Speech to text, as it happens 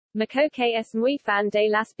Makoke es muy fan de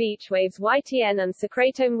las beach waves y tiene un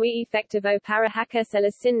secreto muy efectivo para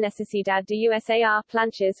hacérselas sin necesidad de usar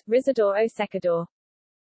planchas, rizador o secador.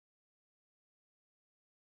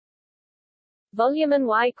 Volumen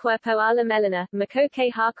y cuerpo a la melena,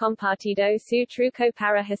 Makoke ha compartido su truco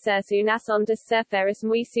para hacerse unas ondas surferas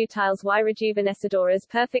muy sutiles y rejuvenecedoras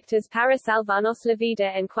perfectas para salvarnos la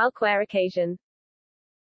vida en cualquier ocasión.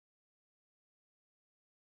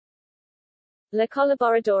 La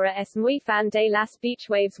colaboradora es muy fan de las beach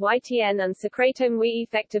waves y tiene un secreto muy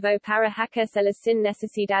efectivo para hacérselas sin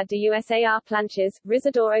necesidad de usar planchas,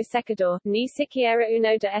 rizador o secador, ni siquiera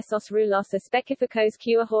uno de esos rulos específicos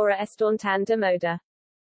que ahora están tan de moda.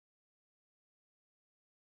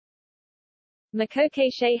 Makoke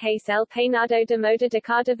se hace el peinado de moda de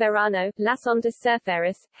cada verano, las ondas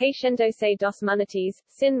surferas, haciéndose dos manitas,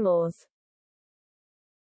 sin más.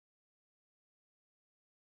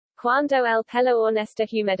 Cuando el pelo está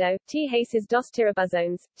húmedo, te haces dos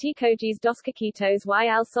tirabuzones, te coges dos caquitos y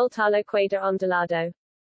al soltarlo queda ondulado.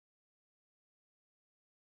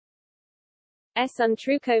 Es un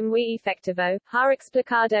truco muy efectivo, ha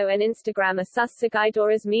explicado en Instagram a sus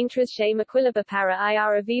seguidores mientras se maquillaba para ir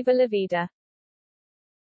a viva la vida.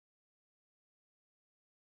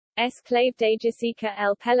 Es clave de seca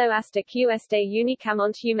el pelo hasta que esté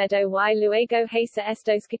únicamente húmedo y luego hace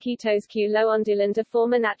estos caquitos que lo ondulan de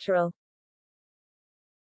forma natural.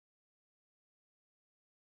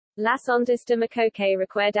 Las ondas de Makoke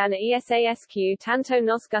recuerdan a esas que tanto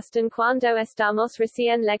nos gustan cuando estamos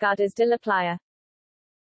recién llegados de la playa.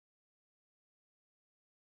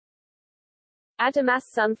 Además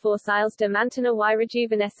son fáciles de mantener y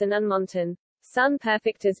rejuvenecen un montón. Son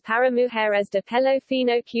perfectas para mujeres de pelo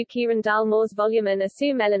fino que quieren dar más volumen a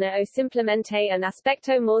su melena o simplemente un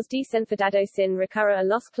aspecto más desenfadado sin recurrir a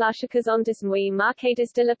los clásicos ondas muy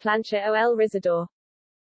marcadas de la plancha o el rizador.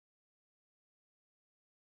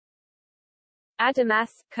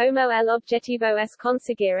 Además, como el objetivo es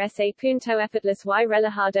conseguir ese punto effortless y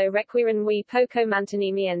relajado requieren muy poco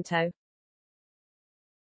mantenimiento.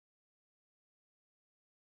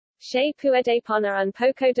 Se puede poner un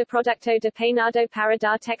poco de producto de peinado para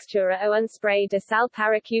dar textura o un spray de sal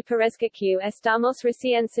para que parezca que estamos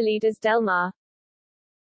recién salidos del mar.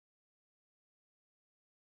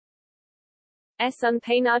 Es un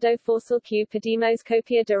peinado fácil que pedimos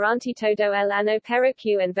copia durante todo el año pero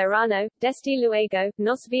que en verano, desde luego,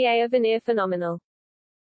 nos va a venir fenomenal.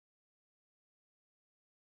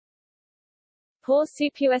 Por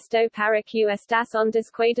supuesto para que estas ondas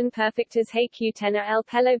queden perfectas hay que tener el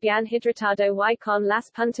pelo bien hidratado y con las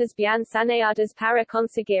puntas bien saneadas para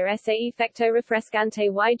conseguir ese efecto refrescante y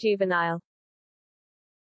juvenil.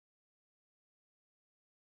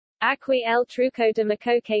 Aquí el truco de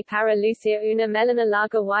Makoke para lucir una melena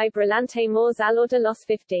larga y brillante más allá de los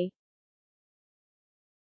 50.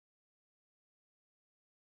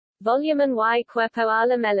 Volumen y cuerpo a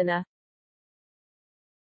la melena.